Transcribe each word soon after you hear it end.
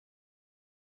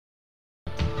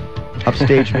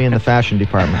upstage me in the fashion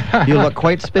department. You look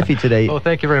quite spiffy today. Oh,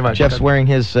 thank you very much. Jeff's wearing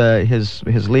his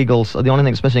legals. The only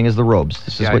thing that's missing is the robes.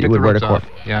 This is what you would wear to court.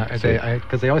 Yeah,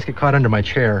 because they always get caught under my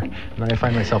chair, and I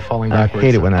find myself falling backwards. I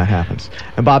hate it when that happens.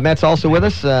 And Bob Metz also with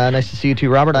us. Nice to see you too,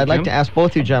 Robert. I'd like to ask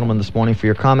both you gentlemen this morning for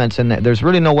your comments, and there's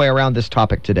really no way around this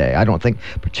topic today, I don't think,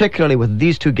 particularly with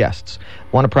these two guests.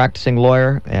 One a practicing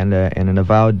lawyer and an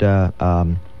avowed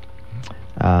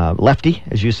lefty,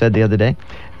 as you said the other day,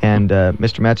 and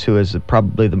Mr. Metz, who is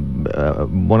probably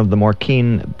one of the more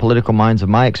keen political minds of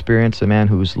my experience, a man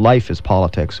whose life is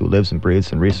politics, who lives and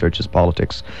breathes and researches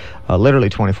politics literally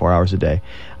 24 hours a day.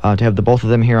 To have the both of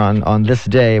them here on this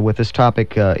day with this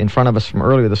topic in front of us from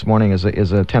earlier this morning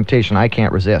is a temptation I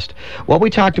can't resist. What we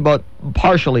talked about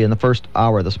partially in the first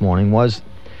hour this morning was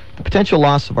the potential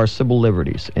loss of our civil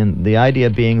liberties, and the idea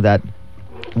being that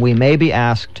we may be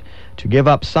asked to give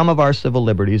up some of our civil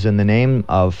liberties in the name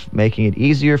of making it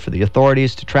easier for the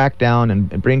authorities to track down and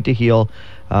bring to heel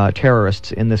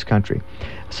terrorists in this country.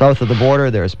 South of the border,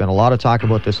 there's been a lot of talk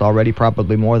about this already,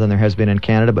 probably more than there has been in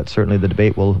Canada, but certainly the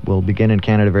debate will begin in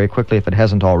Canada very quickly if it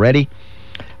hasn't already.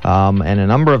 And a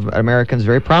number of Americans,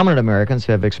 very prominent Americans,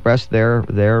 have expressed their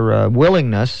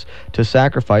willingness to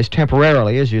sacrifice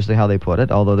temporarily, is usually how they put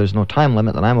it, although there's no time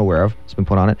limit that I'm aware of that's been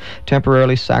put on it,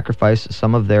 temporarily sacrifice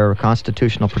some of their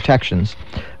constitutional protections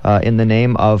in the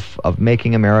name of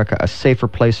making America a safer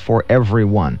place for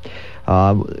everyone.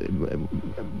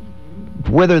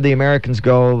 Whether the Americans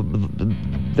go,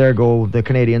 there go the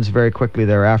Canadians very quickly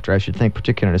thereafter, I should think,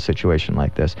 particularly in a situation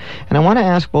like this. And I want to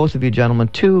ask both of you gentlemen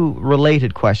two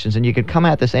related questions, and you can come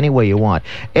at this any way you want.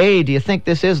 A, do you think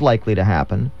this is likely to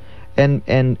happen?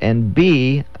 And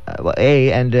B,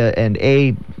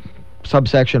 A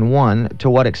subsection 1, to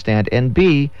what extent? And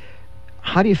B,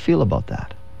 how do you feel about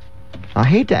that? I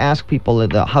hate to ask people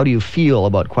how do you feel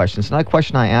about questions. It's not a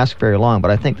question I ask very long, but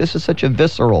I think this is such a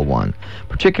visceral one,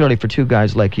 particularly for two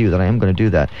guys like you, that I am going to do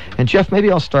that. And Jeff,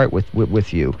 maybe I'll start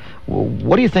with you.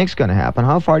 What do you think's going to happen?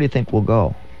 How far do you think we'll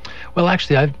go? Well,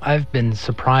 actually, I've been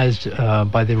surprised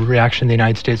by the reaction of the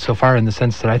United States so far, in the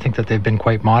sense that I think that they've been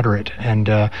quite moderate, and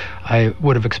I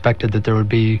would have expected that there would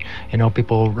be,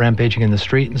 people rampaging in the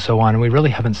street and so on, and we really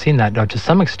haven't seen that. Now, to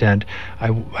some extent,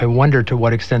 I wonder to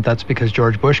what extent that's because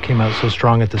George Bush came out so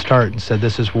strong at the start and said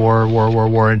this is war,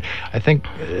 and I think,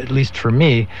 at least for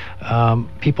me,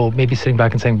 people may be sitting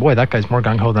back and saying, boy, that guy's more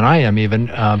gung-ho than I am even,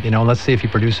 let's see if he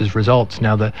produces results.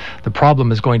 Now, the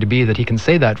problem is going to be that he can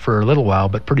say that for a little while,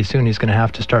 but pretty soon he's going to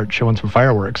have to start showing some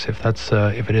fireworks if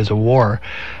it is a war.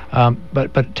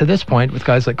 But to this point, with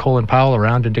guys like Colin Powell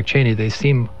around and Dick Cheney, they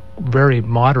seem very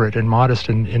moderate and modest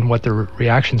in what their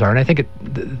reactions are. And I think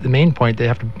the main point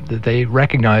that they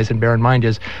recognize and bear in mind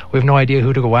is we have no idea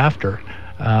who to go after.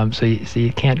 So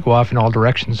you can't go off in all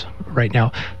directions right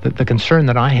now. The concern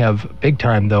that I have big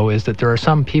time, though, is that there are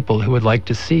some people who would like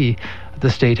to see the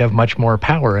state have much more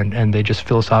power, and they just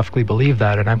philosophically believe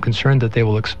that, and I'm concerned that they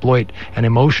will exploit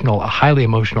a highly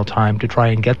emotional time to try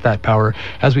and get that power,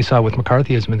 as we saw with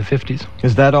McCarthyism in the 50s.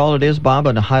 Is that all it is, Bob,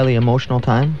 a highly emotional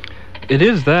time? It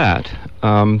is that.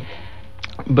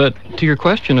 But to your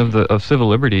question of civil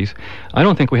liberties, I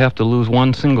don't think we have to lose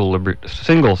one single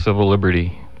civil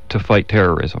liberty to fight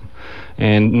terrorism.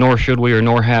 And nor should we, or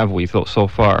nor have we so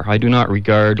far. I do not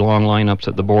regard long lineups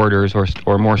at the borders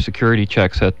or more security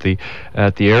checks at the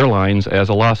airlines as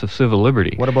a loss of civil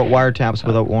liberty. What about wiretaps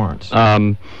without warrants?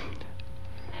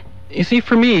 You see,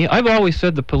 for me, I've always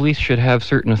said the police should have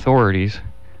certain authorities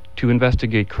to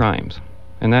investigate crimes,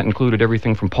 and that included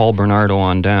everything from Paul Bernardo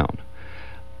on down.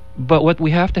 But what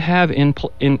we have to have in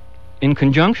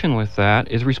conjunction with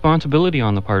that is responsibility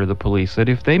on the part of the police, that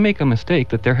if they make a mistake,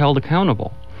 that they're held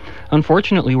accountable.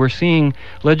 Unfortunately, we're seeing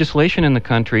legislation in the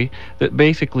country that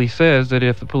basically says that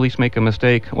if the police make a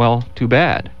mistake, well, too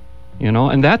bad.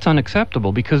 And that's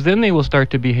unacceptable, because then they will start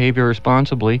to behave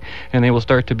irresponsibly and they will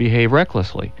start to behave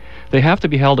recklessly. They have to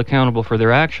be held accountable for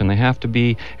their action. They have to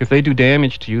be, if they do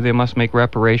damage to you, they must make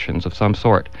reparations of some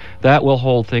sort. That will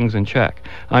hold things in check.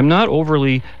 I'm not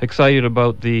overly excited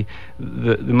about the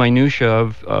minutia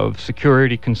of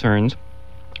security concerns.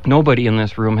 Nobody in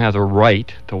this room has a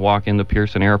right to walk into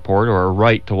Pearson Airport, or a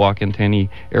right to walk into any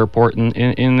airport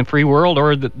in the free world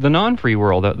or the non-free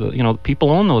world.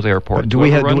 People own those airports. Do we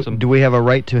have a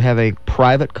right to have a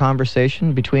private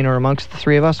conversation between or amongst the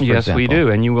three of us? For yes, example? We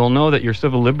do, and you will know that your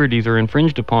civil liberties are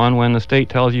infringed upon when the state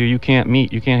tells you can't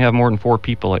have more than 4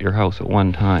 people at your house at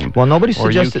one time. Well, nobody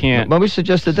suggested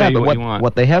that, but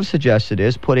what they have suggested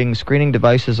is putting screening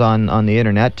devices on the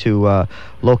internet to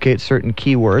locate certain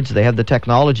keywords. They have the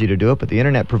technology to do it, but the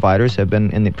internet providers have been,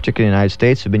 particularly in the United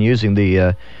States, have been using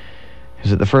the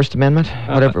is it the First Amendment?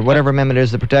 Whatever amendment it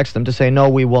is that protects them, to say, no,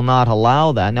 we will not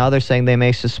allow that. Now they're saying they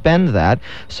may suspend that,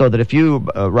 so that if you,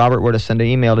 Robert, were to send an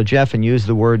email to Jeff and use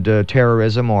the word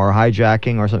terrorism or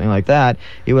hijacking or something like that,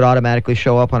 it would automatically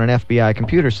show up on an FBI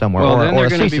computer somewhere, well, or then they're a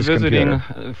going to be CSIS visiting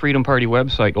computer. Freedom Party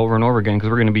website over and over again, because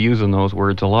we're going to be using those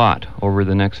words a lot over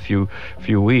the next few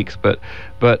weeks. But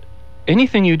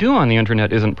anything you do on the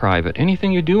internet isn't private.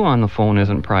 Anything you do on the phone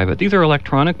isn't private. These are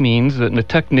electronic means that the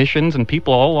technicians and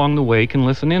people all along the way can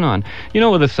listen in on. You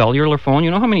know, with a cellular phone, you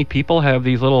know how many people have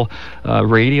these little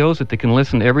radios that they can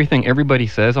listen to everything everybody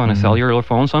says on a cellular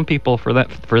phone? Some people, for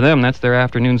them, that's their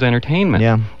afternoon's entertainment.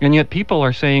 Yeah. And yet people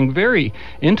are saying very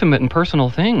intimate and personal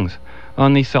things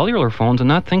on these cellular phones and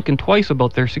not thinking twice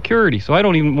about their security. So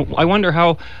I wonder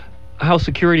how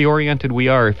security oriented we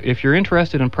are. If you're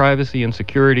interested in privacy and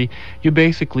security, you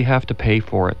basically have to pay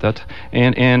for it.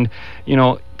 And you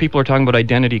know, people are talking about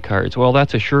identity cards. Well,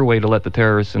 that's a sure way to let the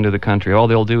terrorists into the country. All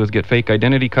they'll do is get fake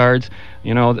identity cards.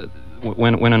 You know,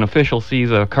 when an official sees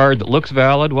a card that looks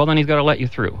valid, well, then he's got to let you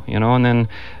through, you know, and then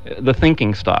the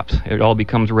thinking stops. It all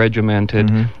becomes regimented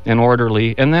and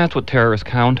orderly, and that's what terrorists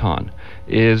count on,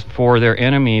 is for their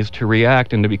enemies to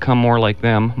react and to become more like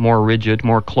them, more rigid,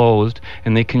 more closed,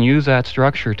 and they can use that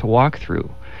structure to walk through.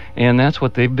 And that's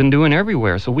what they've been doing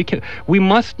everywhere. So we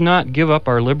must not give up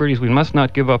our liberties. We must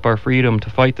not give up our freedom to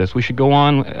fight this. We should go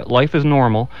on. Life is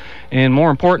normal. And more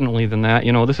importantly than that,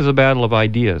 you know, this is a battle of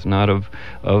ideas, not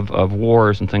of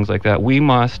wars and things like that. We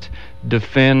must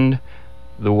defend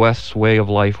the West's way of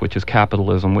life, which is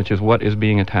capitalism, which is what is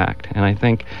being attacked. And I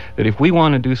think that if we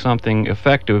want to do something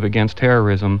effective against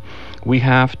terrorism, we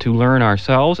have to learn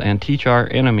ourselves and teach our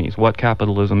enemies what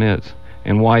capitalism is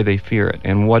and why they fear it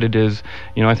and what it is.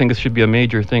 You know, I think this should be a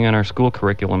major thing in our school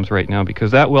curriculums right now,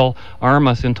 because that will arm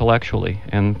us intellectually,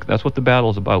 and that's what the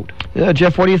battle's about.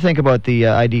 Jeff, what do you think about the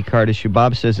ID card issue?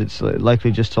 Bob says it's likely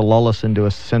just to lull us into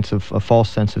a false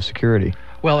sense of security.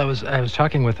 Well, I was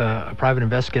talking with a private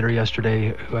investigator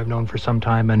yesterday who I've known for some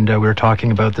time, and we were talking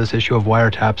about this issue of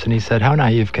wiretaps, and he said, how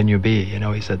naive can you be? You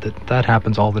know, he said that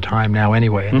happens all the time now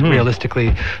anyway, and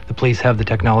realistically, the police have the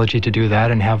technology to do that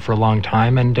and have for a long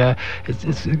time, and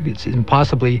it's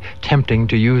impossibly tempting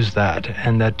to use that,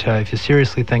 and that if you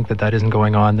seriously think that isn't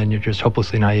going on, then you're just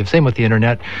hopelessly naive. Same with the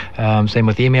internet, same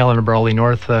with email, and Brawley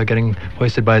North getting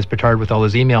hoisted by his petard with all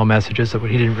his email messages that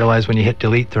he didn't realize when you hit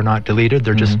delete, they're not deleted,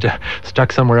 they're just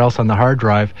stuck somewhere else on the hard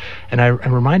drive. And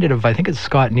I'm reminded of, I think it's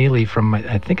Scott Neely from,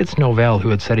 I think it's Novell, who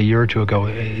had said a year or two ago,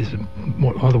 he's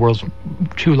one of the world's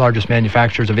two largest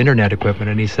manufacturers of internet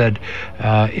equipment, and he said,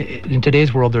 in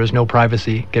today's world there is no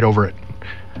privacy, get over it.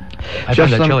 I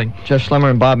found that chilling. Jeff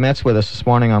Schlemmer and Bob Metz with us this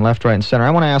morning on Left, Right, and Center.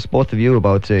 I want to ask both of you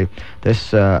about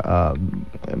this.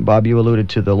 Bob, you alluded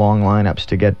to the long lineups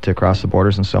to get across the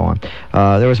borders and so on.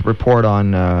 There was a report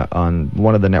on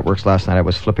one of the networks last night I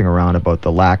was flipping around about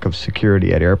the lack of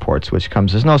security at airports, which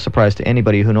comes as no surprise to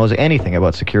anybody who knows anything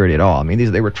about security at all. I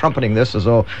mean, they were trumpeting this as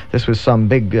though this was some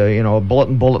big,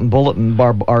 bulletin,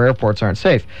 our airports aren't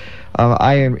safe.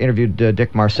 I interviewed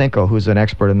Dick Marcinko, who's an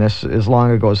expert in this, as long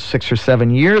ago as 6 or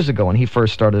 7 years ago, when he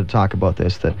first started to talk about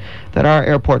this, that our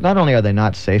airport, not only are they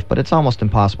not safe, but it's almost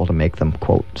impossible to make them,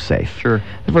 quote, safe. Sure.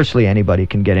 Virtually anybody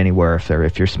can get anywhere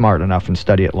if you're smart enough and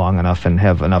study it long enough and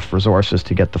have enough resources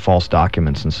to get the false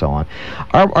documents and so on.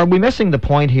 Are we missing the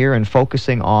point here in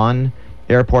focusing on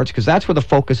airports, because that's where the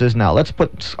focus is now? Let's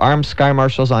put armed sky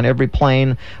marshals on every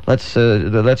plane. Let's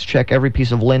check every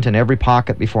piece of lint in every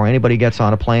pocket before anybody gets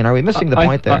on a plane. Are we missing the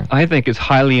point there? I think it's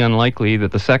highly unlikely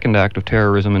that the second act of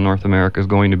terrorism in North America is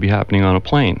going to be happening on a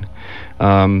plane.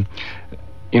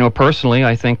 You know, personally,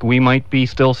 I think we might be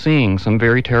still seeing some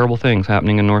very terrible things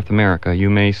happening in North America. You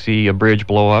may see a bridge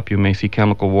blow up. You may see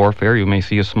chemical warfare. You may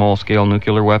see a small-scale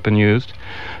nuclear weapon used.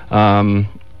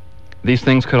 These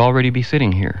things could already be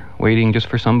sitting here, waiting just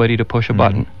for somebody to push a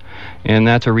button. And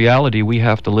that's a reality we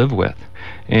have to live with.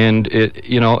 And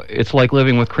it's like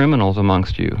living with criminals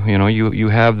amongst you. You know, you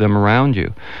have them around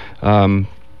you.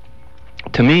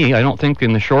 To me, I don't think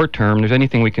in the short term there's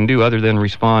anything we can do other than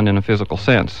respond in a physical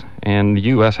sense. And the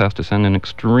U.S. has to send an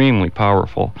extremely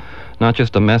powerful, not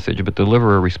just a message, but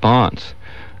deliver a response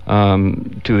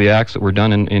to the acts that were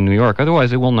done in New York.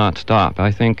 Otherwise, it will not stop.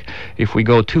 I think if we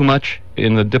go too much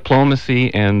in the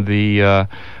diplomacy and the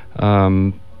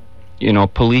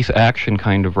police action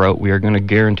kind of route, we are going to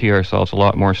guarantee ourselves a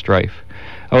lot more strife.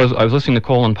 I was listening to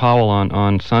Colin Powell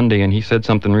on Sunday, and he said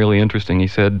something really interesting. He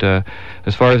said,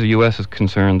 as far as the U.S. is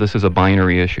concerned, this is a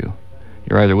binary issue.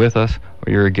 You're either with us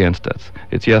or you're against us.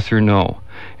 It's yes or no.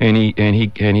 And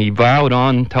he vowed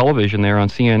on television there on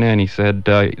CNN. He said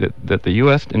that the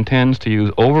U.S. intends to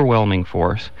use overwhelming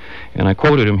force. And I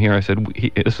quoted him here. I said,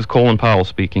 this is Colin Powell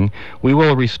speaking, "We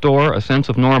will restore a sense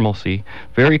of normalcy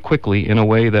very quickly in a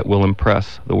way that will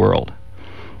impress the world."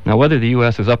 Now, whether the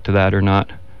U.S. is up to that or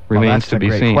not remains to be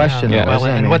seen. Question, yeah. Well,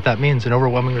 and what that means, an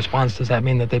overwhelming response, does that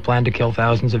mean that they plan to kill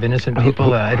thousands of innocent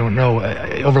people? I don't know.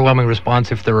 Overwhelming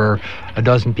response, if there are a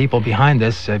dozen people behind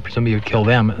this, I presume you would kill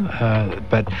them.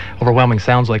 But overwhelming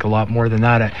sounds like a lot more than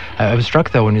that. I was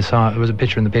struck, though, when you saw, there was a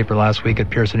picture in the paper last week at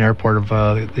Pearson Airport of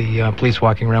the police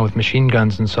walking around with machine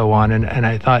guns and so on, and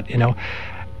I thought,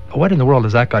 what in the world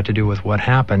has that got to do with what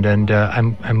happened? And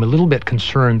I'm a little bit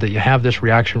concerned that you have this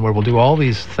reaction where we'll do all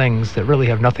these things that really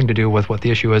have nothing to do with what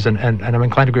the issue is. And I'm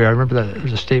inclined to agree. I remember that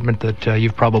there's a statement that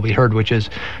you've probably heard, which is,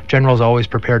 generals always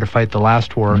prepare to fight the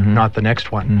last war, not the next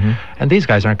one. And these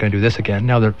guys aren't going to do this again.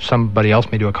 Now, somebody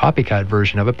else may do a copycat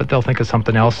version of it, but they'll think of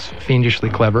something else fiendishly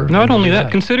clever. Not only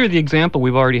that, consider the example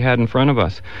we've already had in front of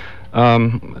us. I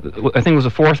think it was a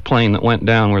fourth plane that went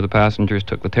down where the passengers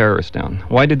took the terrorists down.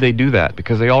 Why did they do that?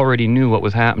 Because they already knew what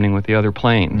was happening with the other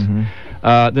planes.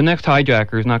 The next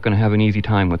hijacker is not going to have an easy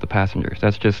time with the passengers.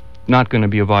 That's just not going to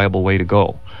be a viable way to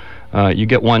go. You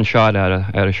get one shot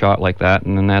at a shot like that,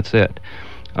 and then that's it.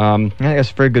 I think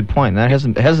that's a very good point. That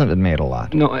hasn't been made a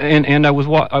lot. No, and I was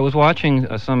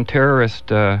watching some terrorist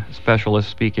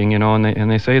specialists speaking, and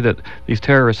they say that these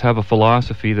terrorists have a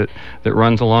philosophy that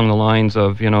runs along the lines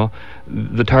of,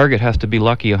 the target has to be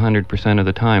lucky 100% of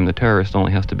the time. The terrorist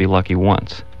only has to be lucky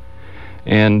once,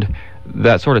 and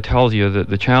that sort of tells you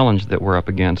the challenge that we're up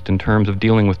against in terms of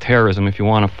dealing with terrorism. If you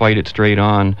want to fight it straight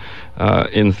on,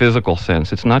 in the physical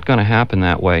sense, it's not going to happen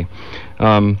that way.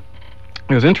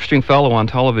 There was an interesting fellow on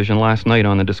television last night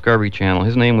on the Discovery Channel.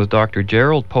 His name was Dr.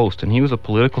 Gerald Post, and he was a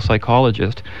political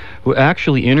psychologist who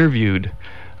actually interviewed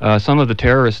some of the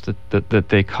terrorists that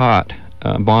they caught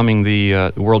bombing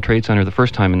the World Trade Center the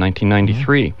first time in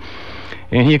 1993.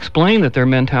 And he explained that their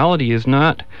mentality is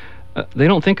not, they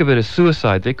don't think of it as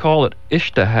suicide. They call it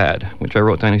ishtihad, which I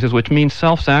wrote down. He says, which means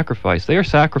self-sacrifice. They are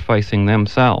sacrificing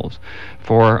themselves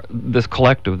for this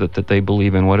collective that they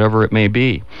believe in, whatever it may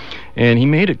be. And he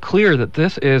made it clear that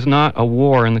this is not a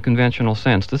war in the conventional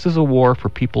sense. This is a war for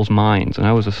people's minds. And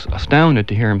I was astounded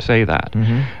to hear him say that,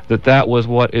 that was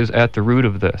what is at the root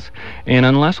of this. And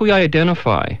unless we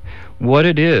identify what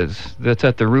it is that's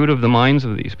at the root of the minds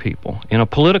of these people, in a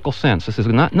political sense, this has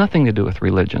nothing to do with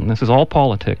religion. This is all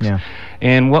politics. Yeah.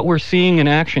 And what we're seeing in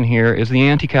action here is the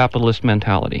anti-capitalist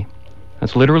mentality.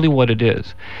 That's literally what it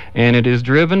is. And it is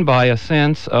driven by a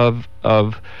sense of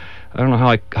I don't know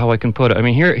how I can put it. I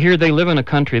mean, here they live in a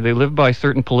country, they live by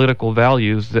certain political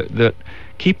values that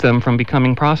keep them from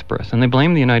becoming prosperous. And they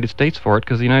blame the United States for it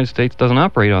because the United States doesn't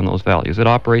operate on those values. It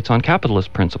operates on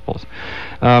capitalist principles.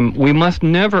 We must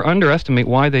never underestimate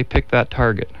why they picked that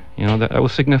target. That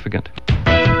was significant.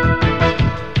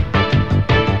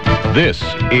 This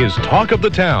is Talk of the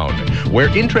Town, where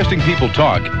interesting people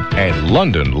talk and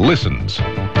London listens.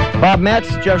 Bob Metz,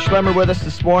 Jeff Schlemmer with us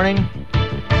this morning.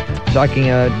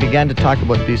 Began to talk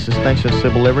about the suspension of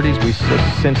civil liberties. We've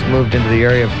since moved into the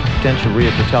area of potential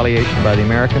retaliation by the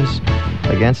Americans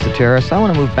against the terrorists. I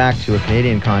want to move back to a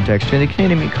Canadian context, to the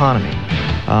Canadian economy.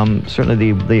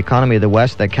 Certainly the economy of the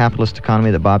West, that capitalist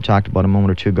economy that Bob talked about a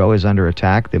moment or two ago, is under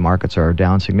attack. The markets are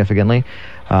down significantly.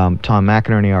 Tom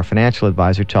McInerney, our financial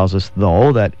advisor, tells us,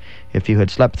 though, that if you had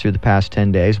slept through the past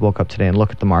 10 days, woke up today and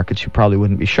looked at the markets, you probably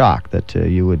wouldn't be shocked, that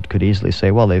you could easily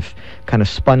say, well, they've kind of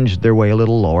sponged their way a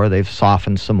little lower, they've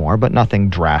softened some more, but nothing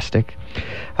drastic.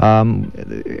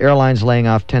 Airlines laying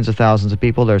off tens of thousands of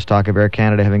people. There's talk of Air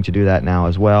Canada having to do that now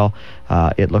as well.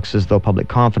 It looks as though public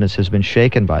confidence has been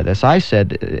shaken by this. I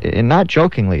said, and not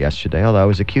jokingly yesterday, although I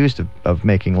was accused of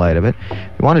making light of it, if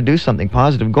you want to do something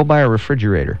positive, go buy a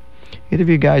refrigerator. Either of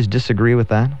you guys disagree with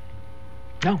that?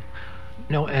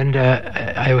 No, and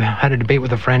I had a debate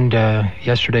with a friend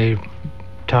yesterday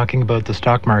talking about the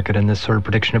stock market and this sort of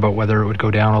prediction about whether it would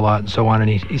go down a lot and so on, and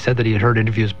he said that he had heard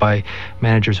interviews by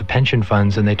managers of pension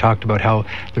funds, and they talked about how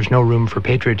there's no room for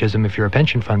patriotism if you're a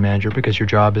pension fund manager, because your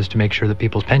job is to make sure that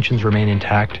people's pensions remain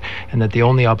intact, and that the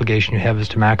only obligation you have is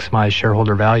to maximize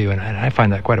shareholder value. And I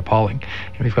find that quite appalling.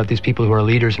 We've got these people who are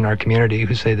leaders in our community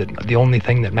who say that the only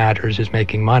thing that matters is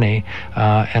making money,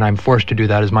 and I'm forced to do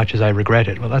that as much as I regret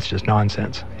it. Well, that's just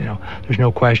nonsense. There's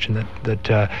no question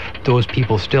that those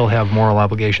people still have moral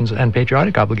obligations and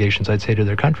patriotic obligations, I'd say, to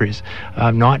their countries,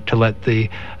 not to let the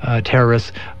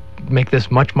terrorists make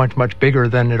this much, much, much bigger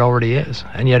than it already is.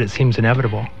 And yet it seems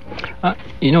inevitable.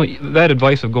 That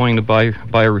advice of going to buy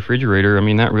a refrigerator, I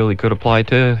mean, that really could apply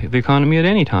to the economy at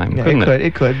any time, couldn't it?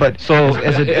 It could, but so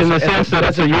in the sense that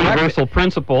it's a universal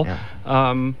principle,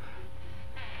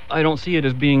 I don't see it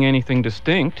as being anything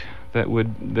distinct that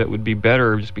would be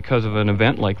better just because of an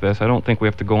event like this. I don't think we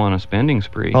have to go on a spending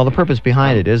spree. Well, the purpose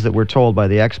behind it is that we're told by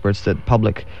the experts that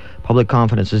public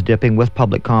confidence is dipping. With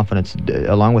public confidence,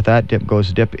 along with that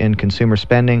dip in consumer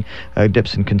spending.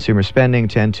 Dips in consumer spending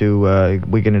tend to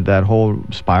we get into that whole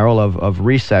spiral of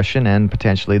recession and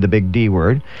potentially the big D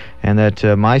word. And that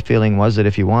my feeling was that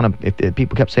if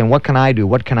people kept saying, what can I do?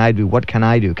 What can I do? What can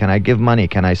I do? Can I give money?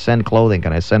 Can I send clothing?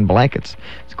 Can I send blankets?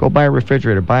 Let's go buy a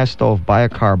refrigerator, buy a stove, buy a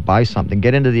car, buy something.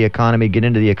 Get into the economy, get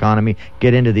into the economy,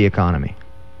 get into the economy.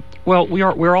 Well,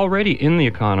 we're already in the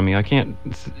economy. I can't,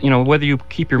 whether you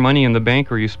keep your money in the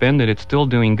bank or you spend it, it's still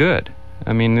doing good.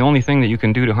 I mean, the only thing that you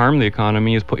can do to harm the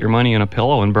economy is put your money in a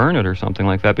pillow and burn it or something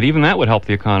like that. But even that would help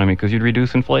the economy because you'd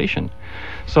reduce inflation.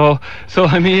 So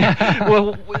I mean,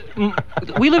 well,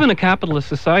 we live in a capitalist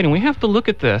society, and we have to look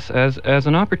at this as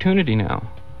an opportunity now.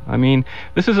 I mean,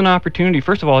 this is an opportunity.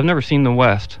 First of all, I've never seen the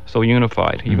West so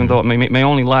unified, even though it may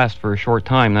only last for a short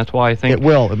time. That's why I think... It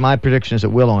will. My prediction is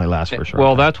it will only last for a short time.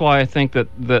 Well, that's why I think that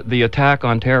the attack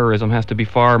on terrorism has to be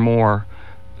far more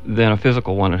than a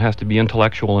physical one. It has to be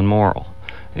intellectual and moral.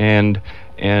 And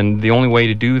the only way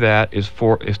to do that is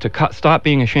to stop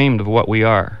being ashamed of what we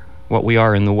are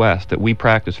in the West, that we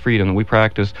practice freedom, that we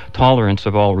practice tolerance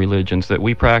of all religions, that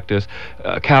we practice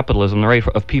capitalism, the right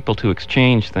of people to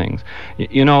exchange things.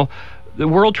 The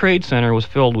World Trade Center was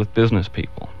filled with business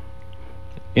people,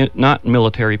 not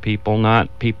military people,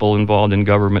 not people involved in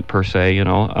government per se,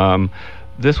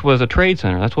 This was a trade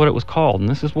center. That's what it was called. And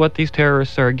this is what these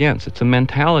terrorists are against. It's a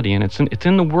mentality, and it's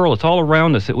in the world. It's all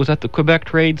around us. It was at the Quebec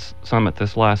Trade Summit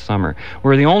this last summer,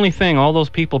 where the only thing all those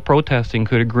people protesting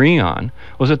could agree on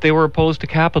was that they were opposed to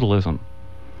capitalism.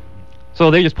 So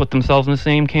they just put themselves in the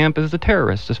same camp as the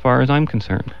terrorists, as far as I'm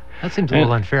concerned. That seems a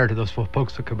little unfair to those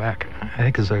folks at Quebec. I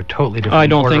think it's a totally different I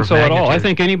don't think so magnitude. at all. I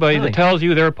think anybody that tells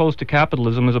you they're opposed to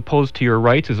capitalism is opposed to your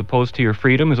rights, is opposed to your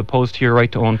freedom, is opposed to your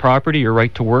right to own property, your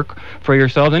right to work for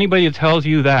yourselves. Anybody that tells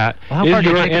you that is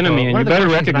your enemy, and you better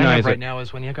recognize it. Right now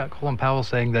is when you got Colin Powell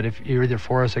saying that if you're either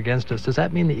for us or against us, does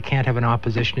that mean that you can't have an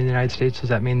opposition in the United States? Does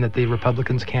that mean that the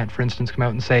Republicans can't, for instance, come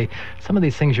out and say, some of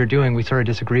these things you're doing we sort of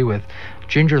disagree with?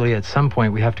 Gingerly, at some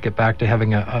point, we have to get back to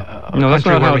having a No, that's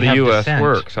not how the U.S. dissent.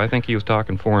 works. I think he was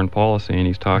talking foreign policy, and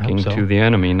he's talking to the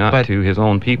enemy, not to his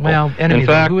own people. Well, enemy, in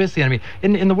fact, who is the enemy?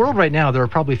 In the world right now, there are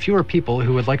probably fewer people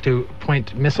who would like to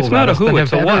point missiles at us than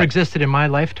have ever existed in my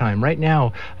lifetime. Right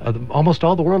now, almost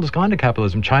all the world has gone to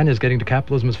capitalism. China is getting to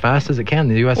capitalism as fast as it can.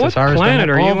 The USSR has done it.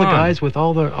 All the guys with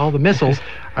all the missiles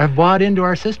have bought into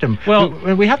our system. Well,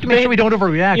 we have to make sure we don't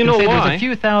overreact. You know and say why? There's a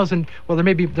few thousand. Well,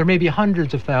 there may be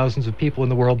hundreds of thousands of people in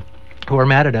the world who are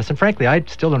mad at us, and frankly, I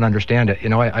still don't understand it.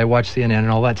 I watch CNN and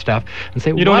all that stuff, and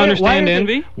say, you don't understand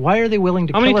envy? Why are they willing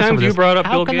to kill us? How many times have you brought up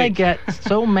Bill Gates? How can they get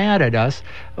so mad at us?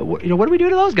 What do we do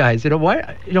to those guys?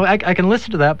 Why? I can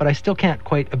listen to that, but I still can't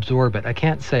quite absorb it. I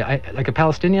can't say, like a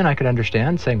Palestinian, I could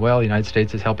understand saying, well, the United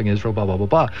States is helping Israel, blah blah blah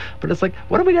blah. But it's like,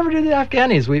 what did we ever do to the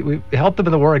Afghanis? We helped them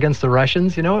in the war against the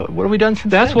Russians. What have we done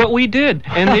since That's then? what we did,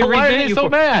 and they Why are resent they you so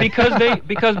mad?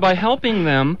 because by helping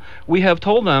them, we have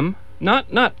told them.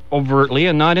 Not overtly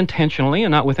and not intentionally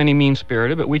and not with any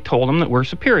mean-spirited, but we told them that we're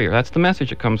superior. That's the message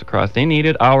that comes across. They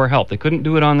needed our help. They couldn't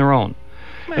do it on their own.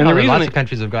 And the reason lots of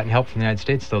countries have gotten help from the United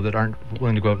States, though, that aren't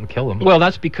willing to go out and kill them. Well,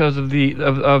 that's because of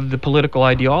the political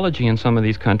ideology in some of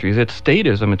these countries. It's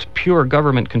statism. It's pure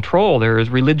government control. There is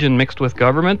religion mixed with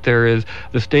government. There is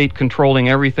the state controlling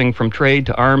everything from trade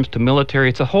to arms to military.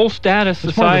 It's a whole status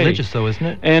society. It's more religious, though, isn't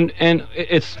it? And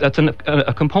that's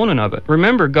a component of it.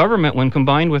 Remember, government, when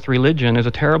combined with religion, is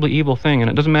a terribly evil thing,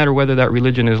 and it doesn't matter whether that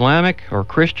religion is Islamic or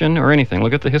Christian or anything.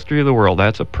 Look at the history of the world.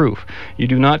 That's a proof. You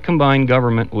do not combine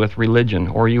government with religion,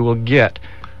 or you will get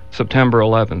September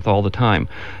 11th all the time.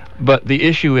 But the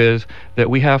issue is that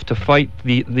we have to fight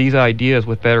these ideas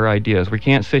with better ideas. We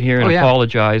can't sit here and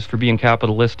apologize for being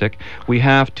capitalistic. We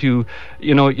have to,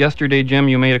 yesterday, Jim,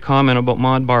 you made a comment about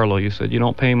Maud Barlow. You said you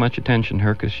don't pay much attention to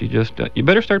her because she just, you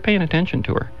better start paying attention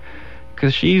to her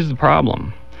because she's the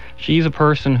problem. She's a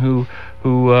person who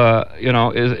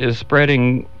is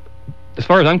spreading, as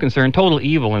far as I'm concerned, total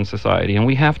evil in society, and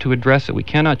we have to address it. We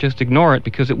cannot just ignore it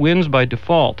because it wins by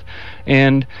default.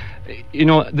 And,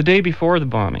 the day before the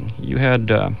bombing,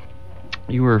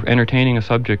 you were entertaining a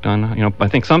subject on, I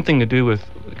think something to do with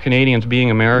Canadians being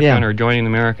American or joining the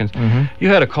Americans. Mm-hmm. You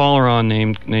had a caller on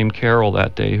named Carol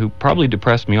that day who probably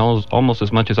depressed me almost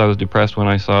as much as I was depressed when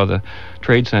I saw the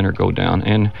Trade Center go down.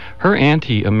 And her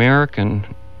anti-American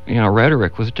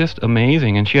rhetoric was just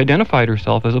amazing, and she identified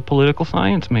herself as a political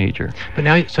science major. But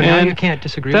now, now you can't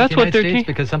disagree with the United States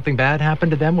because something bad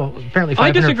happened to them. Well, apparently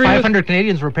 500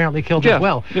 Canadians were apparently killed as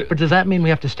well. But does that mean we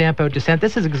have to stamp out dissent?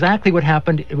 This is exactly what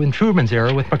happened in Truman's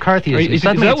era with McCarthyism. Is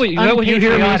that what you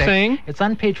hear me saying? It's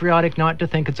unpatriotic not to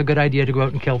think it's a good idea to go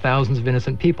out and kill thousands of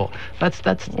innocent people. That's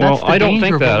well, the I don't danger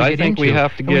think that. I think into. we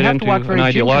have to get into an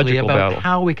ideological battle.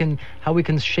 How we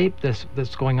can shape this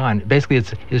going on. Basically,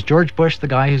 is George Bush the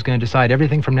guy who's going to decide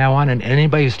everything from now on, and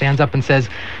anybody who stands up and says,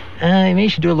 maybe you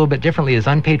should do it a little bit differently, is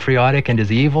unpatriotic and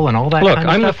is evil and all that kind of stuff.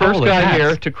 Look, I'm the first guy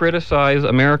here to criticize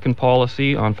American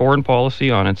policy on foreign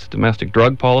policy, on its domestic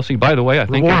drug policy. By the way, I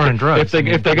think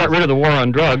if they got rid of the war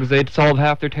on drugs, they'd solve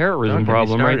half their terrorism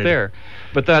problem right there.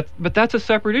 But that's a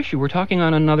separate issue. We're talking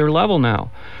on another level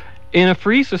now. In a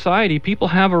free society, people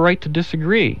have a right to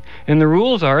disagree. And the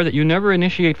rules are that you never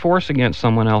initiate force against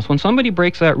someone else. When somebody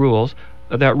breaks that rule,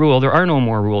 there are no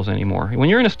more rules anymore. When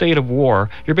you're in a state of war,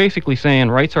 you're basically saying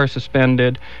rights are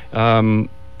suspended.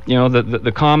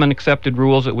 The common accepted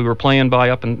rules that we were playing by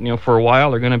up and for a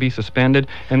while are going to be suspended,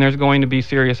 and there's going to be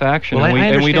serious action. Well,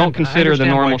 and we don't consider the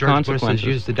normal consequences. Bush has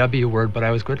used the W word, but I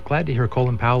was glad to hear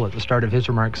Colin Powell at the start of his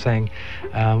remarks saying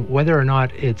whether or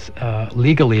not it's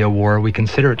legally a war, we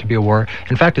consider it to be a war.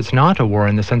 In fact, it's not a war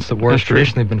in the sense that war has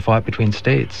traditionally been fought between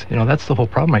states. That's the whole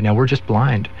problem right now. We're just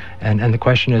blind, and the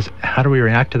question is, how do we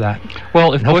react to that?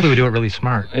 Well, hopefully we do it really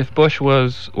smart. If Bush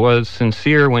was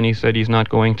sincere when he said he's not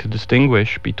going to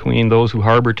distinguish between those who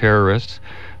harbor terrorists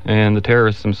and the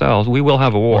terrorists themselves, we will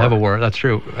have a war. We'll have a war, that's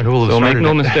true. And who will have started it? So make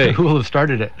no mistake. Who will have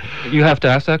started it? You have to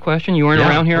ask that question? You weren't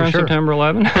around here on September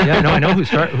 11? Yeah, no, I know who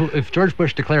started. If George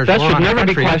Bush declares war on a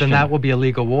country, then that will be a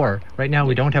legal war. Right now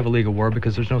we don't have a legal war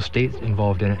because there's no state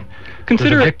involved in it. There's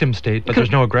a victim state, but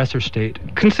there's no aggressor state.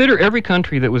 Consider every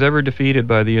country that was ever defeated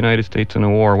by the United States in a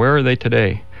war. Where are they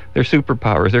today? They're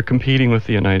superpowers. They're competing with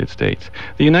the United States.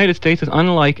 The United States is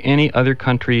unlike any other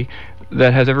country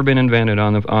that has ever been invented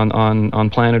on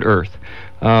planet Earth.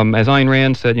 As Ayn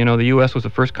Rand said, the U.S. was the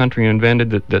first country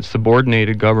invented that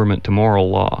subordinated government to moral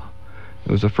law.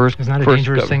 It was the first. Isn't that a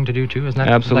dangerous thing to do too? Isn't that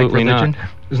absolutely like religion?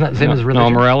 Isn't that the same as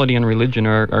religion? No, morality and religion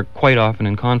are quite often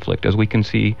in conflict, as we can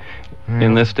see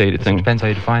in this state of things. It depends how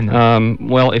you define them.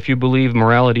 Well, if you believe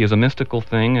morality is a mystical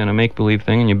thing and a make-believe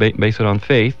thing, and you base it on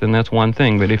faith, then that's one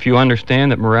thing. But if you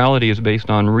understand that morality is based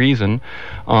on reason,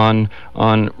 on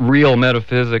real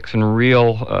metaphysics and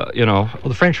real, well,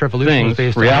 the French Revolution was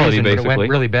based on reason, basically. But it went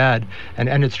really bad.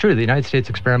 And it's true, the United States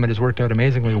experiment has worked out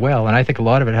amazingly well, and I think a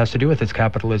lot of it has to do with its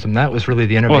capitalism. That was really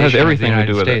the innovation it has everything of the to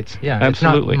do United with States. it. Yeah,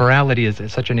 absolutely. It's not, morality is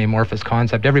such an amorphous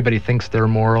concept. Everybody thinks they're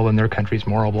moral and their country's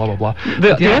moral, blah, blah, blah.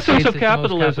 The essence of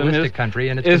capitalism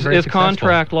is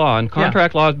contract law, and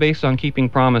contract law is based on keeping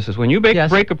promises. When you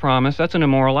break a promise, that's an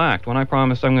immoral act. When I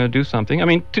promise I'm going to do something, I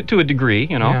mean, to a degree,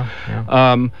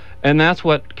 and that's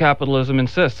what capitalism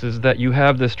insists, is that you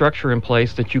have this structure in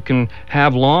place that you can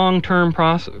have long-term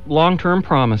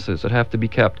promises that have to be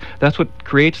kept. That's what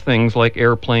creates things like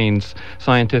airplanes,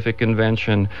 scientific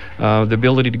invention, the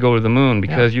ability to go to the moon,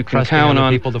 because you can count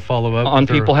on people to follow up on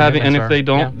people having, and if they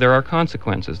don't, there are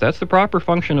consequences. That's the proper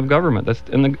function of government.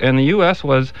 And the U.S.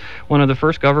 was one of the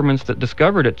first governments that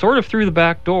discovered it, sort of through the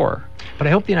back door. But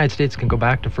I hope the United States can go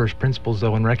back to first principles,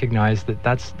 though, and recognize that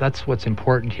that's what's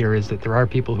important here, is that there are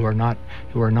people who are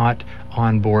not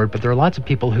on board, but there are lots of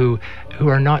people who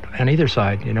are not on either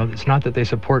side. It's not that they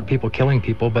support people killing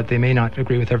people, but they may not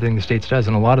agree with everything the States does,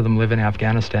 and a lot of them live in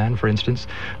Afghanistan, for instance.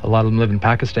 A lot of them live in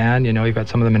Pakistan. You've got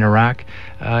some of them in Iraq.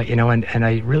 And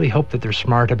I really hope that they're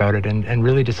smart about it and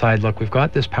really decide, look, we've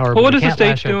got this power. Well, what is the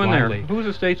States doing there? Who is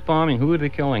the States bombing? Who are they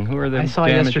killing? Who are they? I saw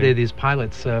yesterday these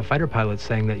pilots, fighter pilots,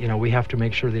 saying that we have to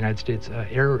make sure the United States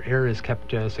air is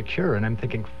kept secure, and I'm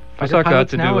thinking, fighter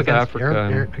pilots now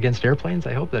against airplanes?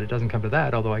 I hope that it doesn't come to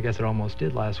that, although I guess it almost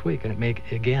did last week, and it may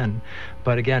again.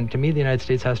 But again, to me, the United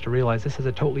States has to realize this is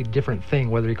a totally different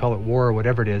thing, whether you call it war or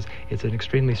whatever it is. It's an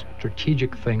extremely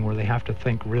strategic thing where they have to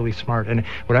think really smart. And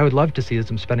what I would love to see is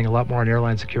them spending a lot more on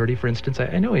airline security. For instance,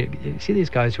 I know you see these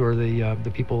guys who are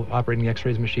the people operating the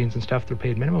X-rays machines and stuff. They're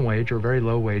paid minimum wage or very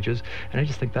low wages, and I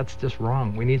just think that's just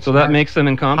wrong. We need so that makes them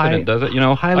incompetent, does it?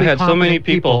 I had so many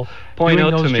people point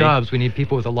out to me jobs. We need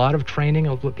people with a lot of training,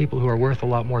 people who are worth a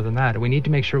lot more than that. And we need to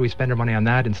make sure we spend our money on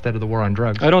that instead of the war on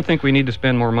drugs. I don't think we need to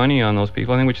spend more money on those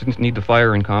people. I think we just need to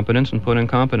fire incompetence and put in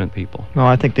competent people. No,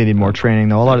 I think they need more training,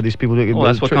 though. A lot of these people... Well,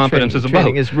 that's what competence is about.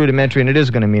 Training is rudimentary, and it is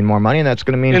going to mean more money, and that's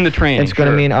going to mean... In the training, it's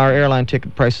going to mean our airline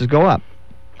ticket prices go up.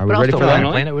 Are we But I'll ready still for fly in that?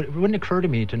 a plane. It wouldn't occur to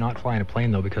me to not fly in a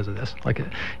plane, though, because of this. Like,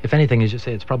 if anything, as you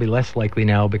say, it's probably less likely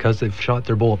now because they've shot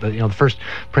their bullet. But, the first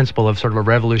principle of sort of a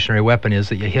revolutionary weapon is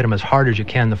that you hit them as hard as you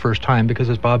can the first time, because,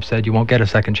 as Bob said, you won't get a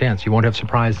second chance. You won't have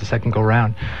surprise the second go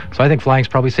round. So I think flying's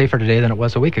probably safer today than it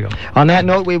was a week ago. On that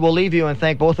note, we will leave you and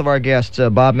thank both of our guests,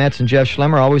 Bob Metz and Jeff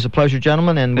Schlemmer. Always a pleasure,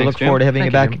 gentlemen, and we Thanks, look forward to having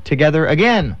Thank you you, back Jim. together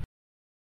again.